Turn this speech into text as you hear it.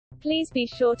Please be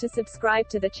sure to subscribe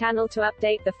to the channel to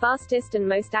update the fastest and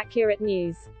most accurate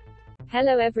news.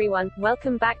 Hello everyone,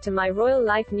 welcome back to my Royal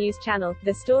Life News channel.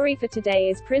 The story for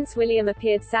today is Prince William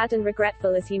appeared sad and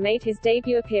regretful as he made his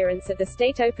debut appearance at the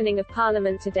state opening of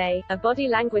Parliament today, a body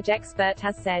language expert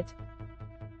has said.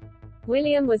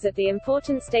 William was at the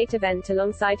important state event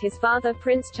alongside his father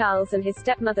Prince Charles and his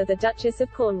stepmother the Duchess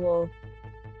of Cornwall.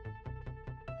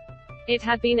 It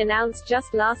had been announced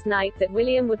just last night that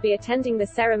William would be attending the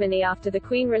ceremony after the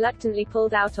Queen reluctantly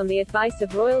pulled out on the advice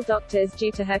of royal doctors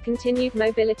due to her continued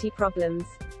mobility problems.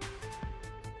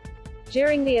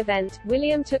 During the event,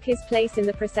 William took his place in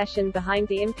the procession behind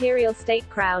the imperial state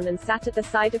crown and sat at the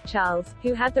side of Charles,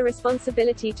 who had the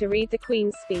responsibility to read the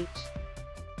Queen's speech.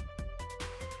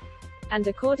 And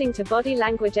according to body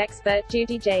language expert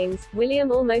Judi James,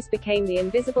 William almost became the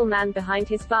invisible man behind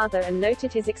his father and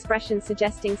noted his expression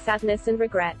suggesting sadness and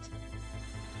regret.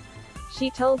 She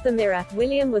told the Mirror,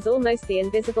 "William was almost the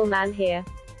invisible man here."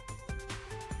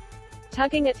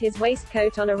 Tugging at his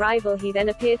waistcoat on arrival, he then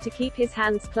appeared to keep his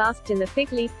hands clasped in the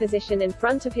fig leaf position in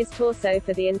front of his torso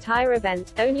for the entire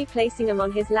event, only placing them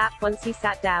on his lap once he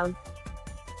sat down.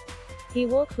 He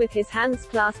walked with his hands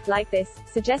clasped like this,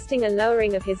 suggesting a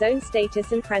lowering of his own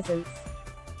status and presence.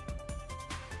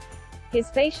 His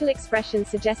facial expression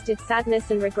suggested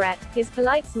sadness and regret, his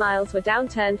polite smiles were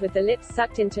downturned with the lips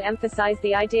sucked in to emphasize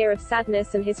the idea of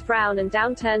sadness, and his frown and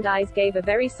downturned eyes gave a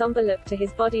very somber look to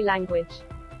his body language.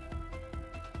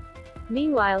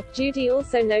 Meanwhile, Judi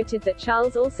also noted that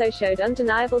Charles also showed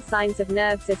undeniable signs of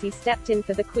nerves as he stepped in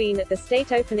for the Queen at the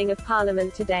state opening of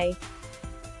Parliament today.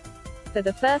 For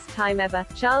the first time ever,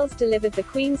 Charles delivered the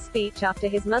Queen's speech after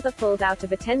his mother pulled out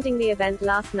of attending the event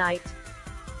last night.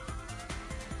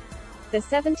 The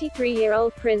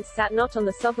 73-year-old prince sat not on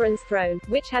the sovereign's throne,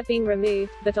 which had been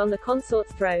removed, but on the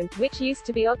consort's throne, which used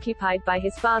to be occupied by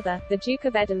his father, the Duke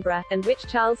of Edinburgh, and which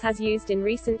Charles has used in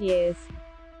recent years.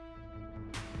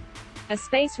 A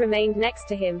space remained next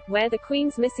to him, where the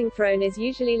Queen's missing throne is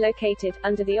usually located,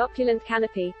 under the opulent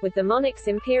canopy, with the monarch's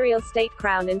imperial state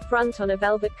crown in front on a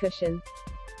velvet cushion.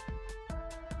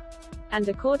 And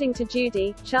according to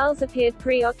Judi, Charles appeared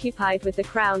preoccupied with the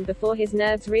crown before his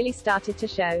nerves really started to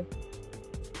show.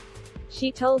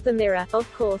 She told the Mirror,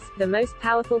 "Of course, the most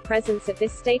powerful presence at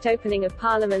this state opening of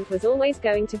Parliament was always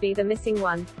going to be the missing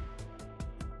one.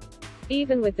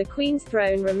 Even with the Queen's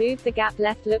throne removed, the gap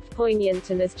left looked poignant,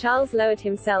 and as Charles lowered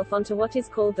himself onto what is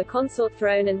called the consort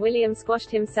throne and William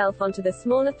squashed himself onto the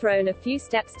smaller throne a few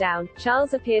steps down,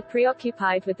 Charles appeared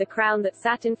preoccupied with the crown that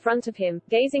sat in front of him,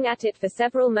 gazing at it for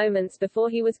several moments before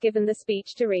he was given the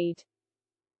speech to read."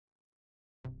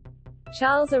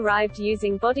 Charles arrived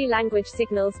using body language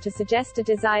signals to suggest a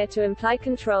desire to imply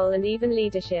control and even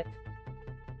leadership.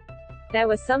 There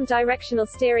were some directional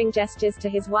steering gestures to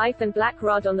his wife and Black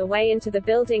Rod on the way into the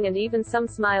building and even some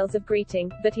smiles of greeting,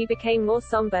 but he became more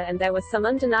somber and there were some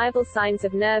undeniable signs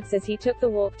of nerves as he took the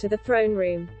walk to the throne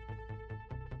room.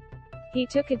 He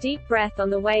took a deep breath on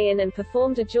the way in and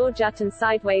performed a jaw jut and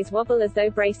sideways wobble as though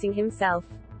bracing himself.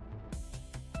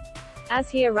 As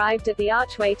he arrived at the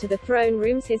archway to the throne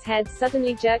rooms, his head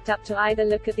suddenly jerked up to either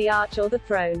look at the arch or the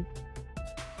throne.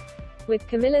 With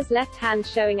Camilla's left hand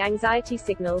showing anxiety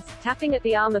signals, tapping at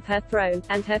the arm of her throne,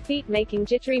 and her feet making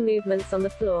jittery movements on the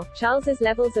floor, Charles's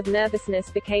levels of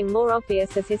nervousness became more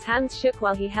obvious as his hands shook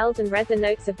while he held and read the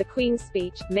notes of the Queen's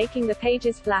speech, making the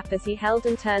pages flap as he held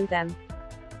and turned them.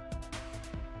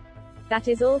 That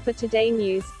is all for today's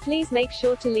news. Please make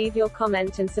sure to leave your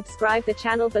comment and subscribe the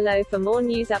channel below for more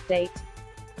news update.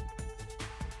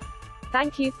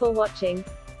 Thank you for watching.